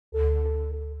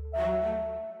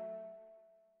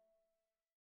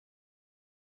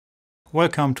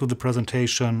Welcome to the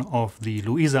presentation of the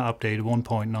LUISA update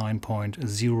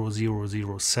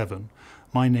 1.9.0007.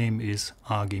 My name is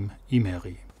Agim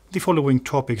Imeri. The following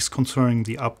topics concerning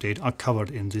the update are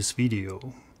covered in this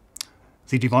video.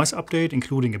 The device update,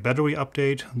 including a battery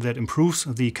update that improves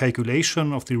the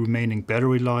calculation of the remaining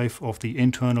battery life of the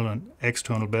internal and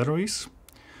external batteries.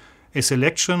 A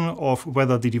selection of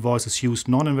whether the device is used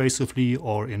non-invasively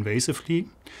or invasively,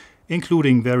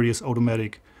 including various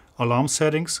automatic alarm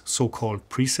settings, so-called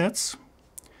presets,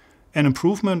 an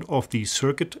improvement of the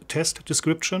circuit test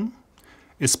description,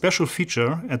 a special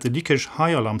feature at the leakage high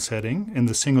alarm setting in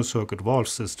the single circuit valve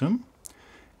system,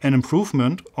 an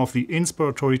improvement of the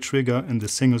inspiratory trigger in the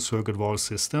single circuit valve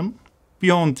system.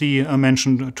 Beyond the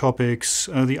mentioned topics,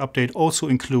 the update also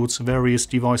includes various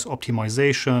device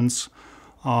optimizations,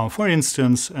 for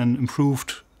instance, an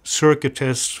improved circuit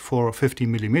test for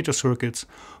 50mm circuits,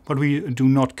 but we do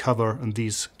not cover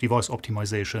these device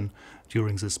optimization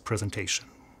during this presentation.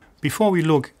 Before we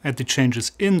look at the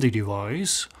changes in the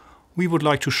device, we would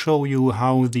like to show you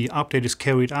how the update is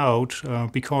carried out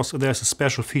because there's a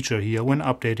special feature here when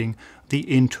updating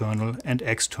the internal and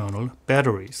external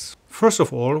batteries. First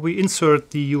of all, we insert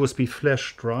the USB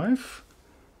flash drive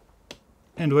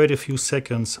and wait a few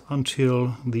seconds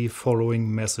until the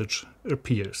following message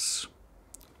appears.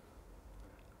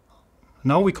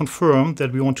 Now we confirm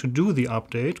that we want to do the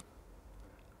update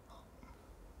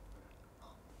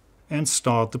and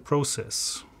start the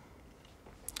process.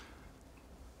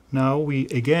 Now we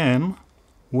again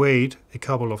wait a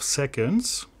couple of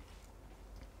seconds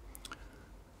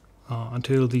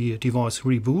until the device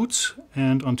reboots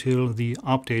and until the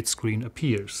update screen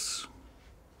appears.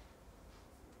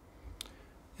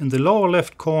 In the lower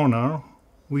left corner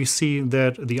we see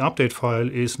that the update file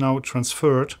is now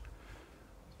transferred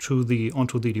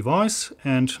onto the device,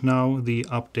 and now the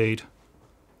update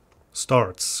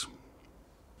starts.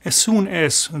 As soon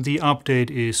as the update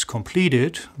is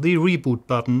completed, the reboot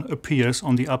button appears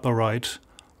on the upper right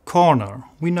corner.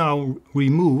 We now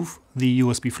remove the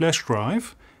USB flash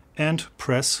drive and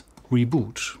press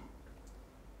reboot.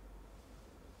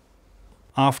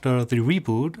 After the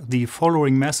reboot, the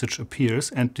following message appears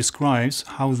and describes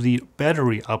how the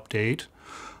battery update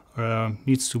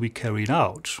needs to be carried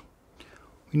out.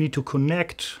 We need to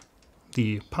connect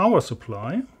the power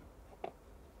supply,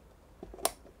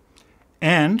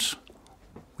 and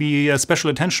special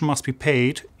attention must be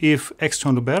paid if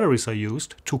external batteries are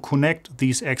used to connect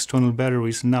these external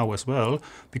batteries now as well,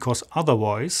 because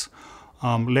otherwise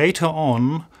later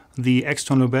on the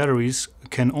external batteries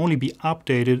can only be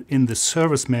updated in the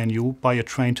service menu by a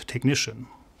trained technician.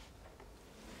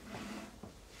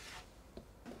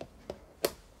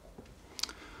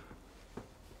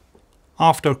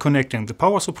 After connecting the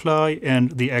power supply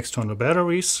and the external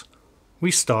batteries, we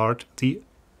start the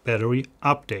battery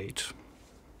update.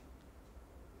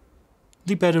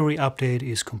 The battery update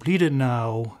is completed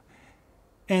now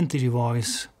and the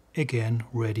device again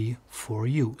ready for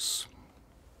use.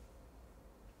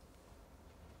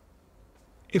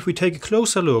 If we take a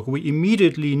closer look, we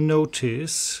immediately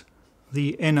notice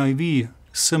the NIV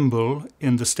symbol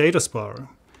in the status bar.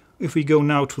 If we go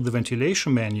now to the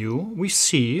ventilation menu, we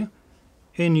see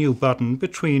a new button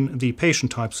between the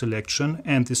patient type selection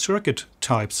and the circuit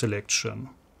type selection.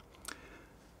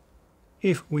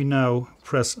 If we now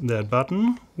press that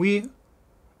button, we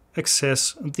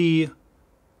access the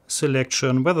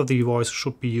selection whether the device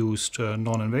should be used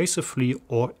non-invasively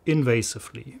or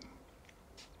invasively.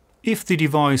 If the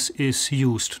device is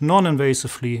used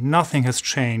non-invasively, nothing has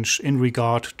changed in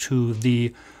regard to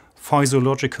the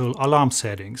physiological alarm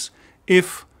settings.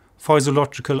 If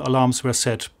physiological alarms were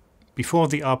set before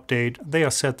the update, they are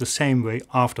set the same way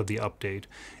after the update.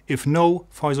 If no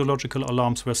physiological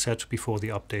alarms were set before the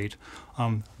update,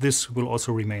 this will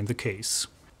also remain the case.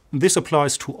 This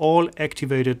applies to all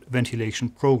activated ventilation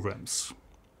programs.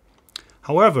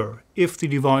 However, if the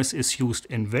device is used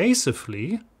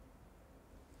invasively,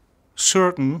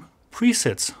 certain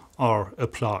presets are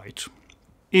applied.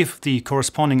 If the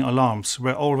corresponding alarms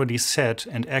were already set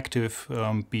and active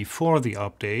before the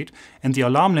update and the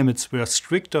alarm limits were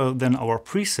stricter than our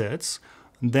presets,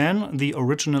 then the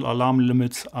original alarm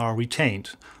limits are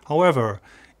retained. However,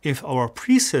 if our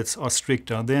presets are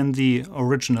stricter than the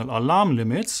original alarm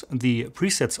limits, the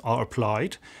presets are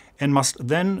applied and must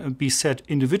then be set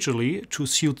individually to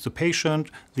suit the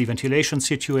patient, the ventilation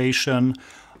situation,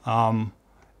 and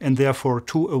therefore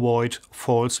to avoid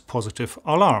false positive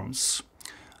alarms.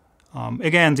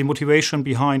 Again, the motivation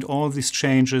behind all these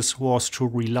changes was to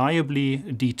reliably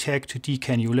detect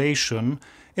decannulation,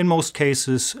 in most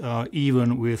cases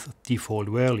even with default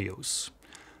values.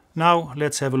 Now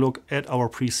let's have a look at our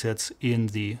presets in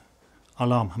the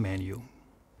alarm menu.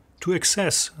 To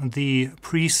access the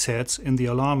presets in the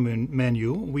alarm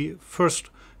menu, we first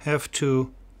have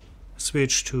to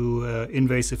switch to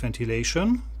invasive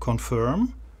ventilation,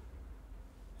 confirm,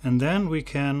 and then we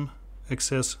can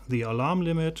access the alarm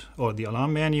limit or the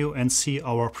alarm menu and see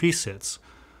our presets.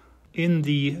 In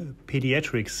the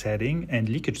pediatric setting and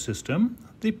leakage system,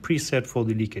 the preset for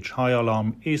the leakage high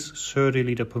alarm is 30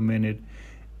 liter per minute,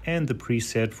 and the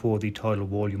preset for the tidal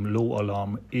volume low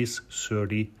alarm is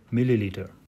 30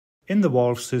 milliliter. In the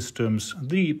valve systems,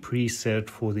 the preset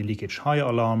for the leakage high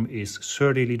alarm is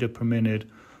 30 liter per minute,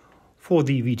 for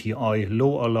the VTI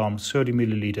low alarm 30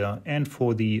 milliliter, and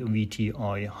for the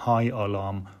VTI high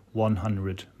alarm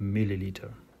 100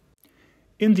 milliliter.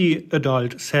 In the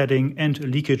adult setting and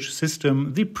leakage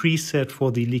system, the preset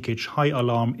for the leakage high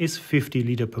alarm is 50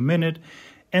 liter per minute,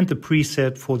 and the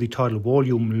preset for the tidal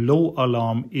volume low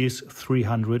alarm is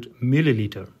 300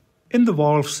 milliliter. In the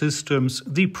valve systems,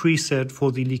 the preset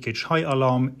for the leakage high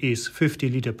alarm is 50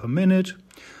 liter per minute,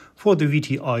 for the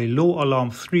VTI low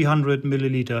alarm 300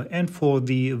 milliliter, and for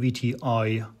the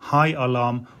VTI high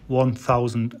alarm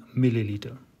 1000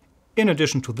 milliliter. In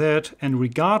addition to that, and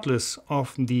regardless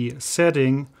of the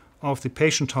setting of the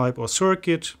patient type or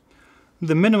circuit,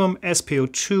 the minimum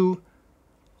SpO2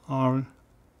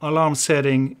 alarm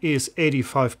setting is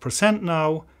 85%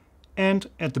 now, and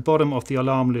at the bottom of the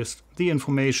alarm list, the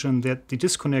information that the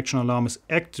disconnection alarm is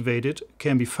activated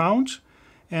can be found,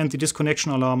 and the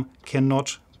disconnection alarm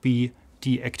cannot be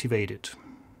deactivated.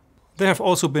 There have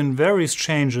also been various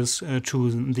changes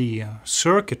to the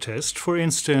circuit test, for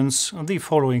instance, the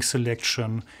following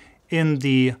selection in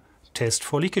the test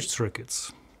for leakage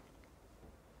circuits.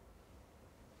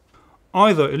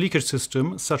 Either a leakage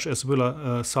system such as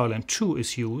Villa Silent 2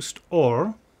 is used,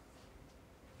 or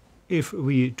if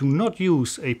we do not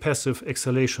use a passive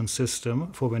exhalation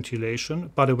system for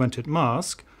ventilation but a vented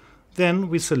mask, then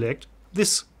we select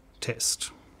this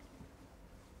test.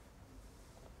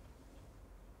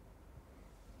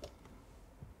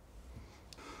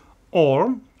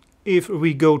 Or if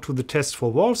we go to the test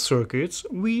for valve circuits,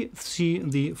 we see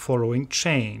the following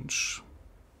change.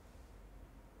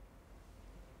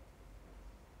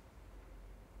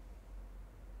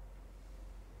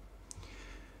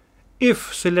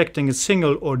 If selecting a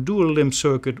single or dual limb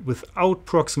circuit without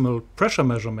proximal pressure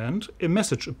measurement, a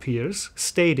message appears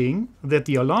stating that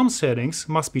the alarm settings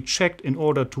must be checked in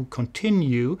order to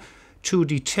continue to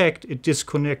detect a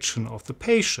disconnection of the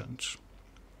patient.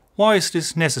 Why is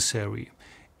this necessary?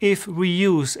 If we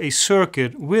use a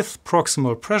circuit with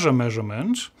proximal pressure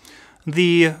measurement,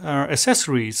 the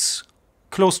accessories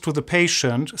close to the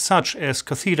patient, such as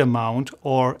catheter mount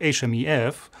or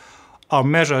HMEF, are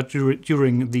measured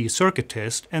during the circuit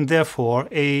test, and therefore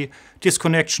a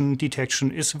disconnection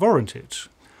detection is warranted.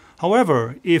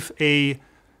 However, if a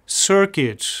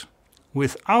circuit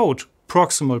without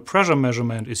proximal pressure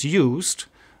measurement is used,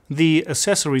 the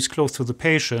accessories close to the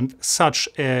patient, such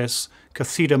as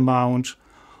catheter mount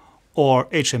or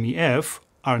HMEF,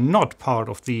 are not part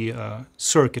of the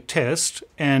circuit test,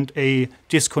 and a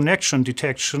disconnection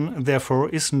detection therefore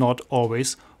is not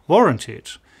always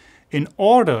warranted. In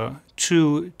order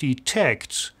to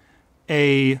detect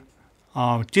a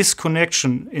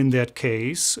disconnection in that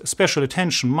case, special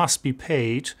attention must be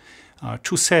paid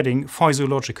to setting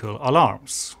physiological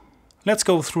alarms. Let's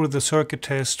go through the circuit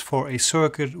test for a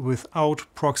circuit without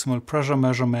proximal pressure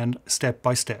measurement step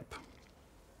by step.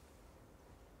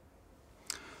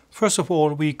 First of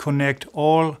all, we connect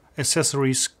all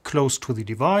accessories close to the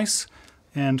device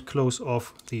and close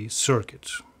off the circuit.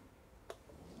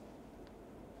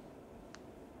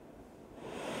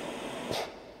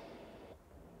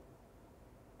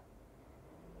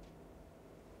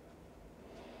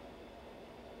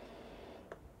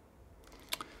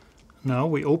 Now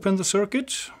we open the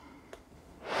circuit.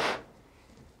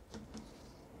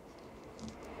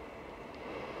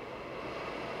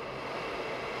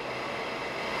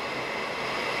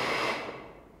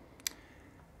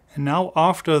 And now,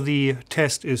 after the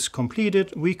test is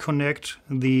completed, we connect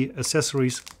the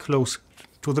accessories close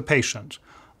to the patient.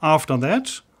 After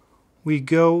that, we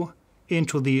go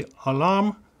into the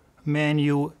alarm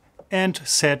menu and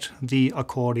set the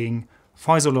according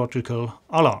physiological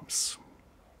alarms.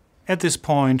 At this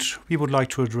point, we would like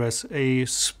to address a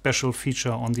special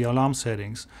feature on the alarm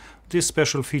settings. This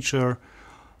special feature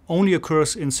only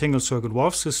occurs in single-circuit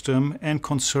valve system and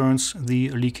concerns the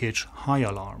leakage high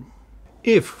alarm.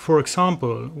 If, for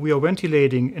example, we are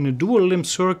ventilating in a dual limb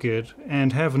circuit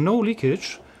and have no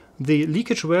leakage, the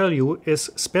leakage value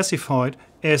is specified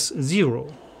as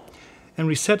 0. and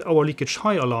we set our leakage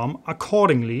high alarm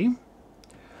accordingly,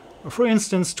 for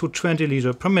instance to 20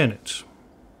 liters per minute.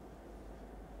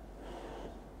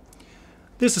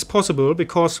 This is possible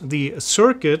because the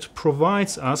circuit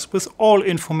provides us with all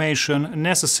information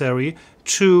necessary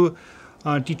to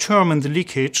determine the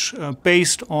leakage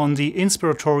based on the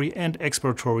inspiratory and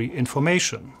expiratory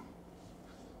information.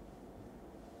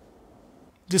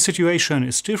 The situation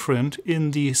is different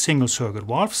in the single-circuit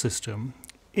valve system.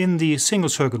 In the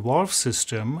single-circuit valve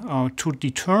system, to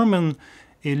determine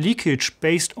a leakage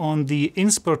based on the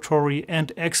inspiratory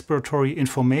and expiratory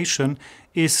information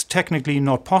is technically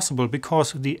not possible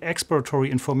because the expiratory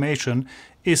information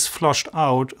is flushed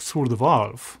out through the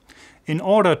valve. In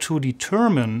order to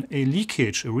determine a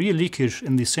leakage, a real leakage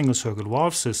in the single-circuit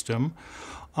valve system,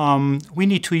 we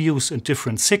need to use a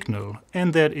different signal,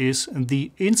 and that is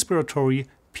the inspiratory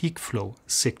peak flow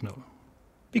signal.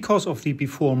 Because of the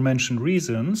before mentioned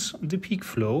reasons, the peak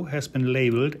flow has been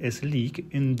labeled as leak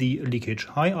in the leakage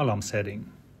high alarm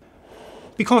setting.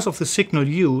 Because of the signal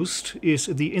used is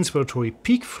the inspiratory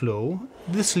peak flow,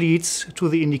 this leads to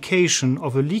the indication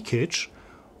of a leakage,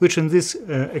 which in this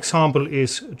example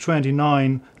is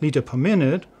 29 liters per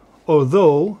minute,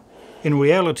 although in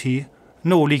reality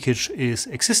no leakage is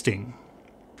existing.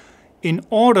 In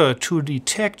order to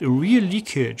detect a real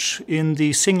leakage in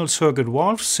the single-circuit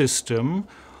valve system,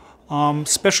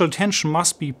 special attention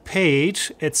must be paid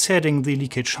at setting the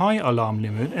leakage high alarm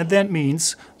limit, and that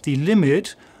means the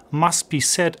limit must be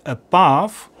set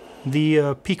above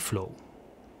the peak flow.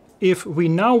 If we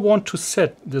now want to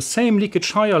set the same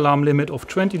leakage high alarm limit of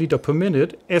 20 liters per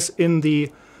minute as in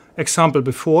the example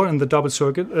before in the double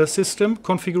circuit system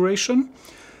configuration,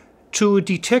 to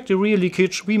detect a real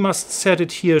leakage we must set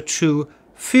it here to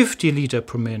 50 liters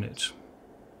per minute.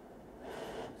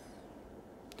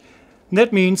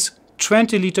 That means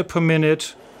 20 liters per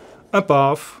minute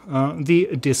above the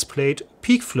displayed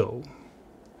peak flow.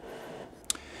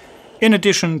 In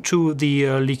addition to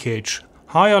the leakage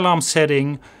high alarm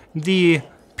setting, the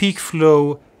peak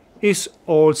flow is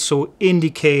also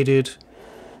indicated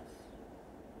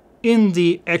in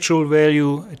the actual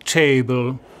value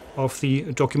table of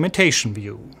the documentation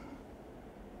view.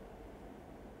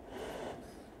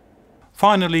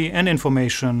 Finally, an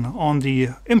information on the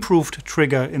improved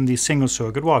trigger in the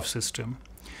single-circuit valve system.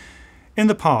 In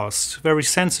the past, very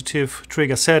sensitive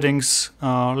trigger settings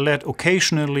led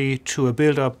occasionally to a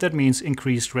buildup that means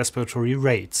increased respiratory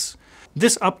rates.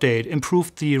 This update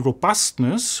improved the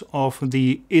robustness of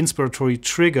the inspiratory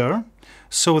trigger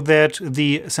so that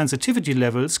the sensitivity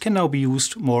levels can now be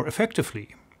used more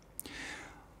effectively.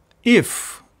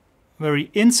 If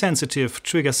very insensitive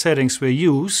trigger settings were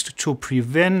used to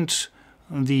prevent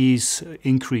these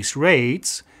increased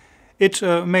rates, it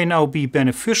may now be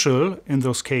beneficial in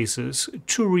those cases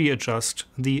to readjust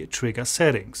the trigger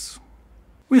settings.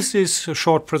 With this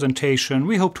short presentation,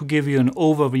 we hope to give you an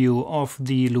overview of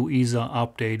the LUISA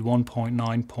update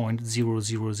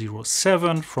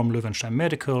 1.9.0007 from Löwenstein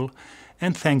Medical,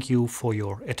 and thank you for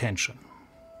your attention.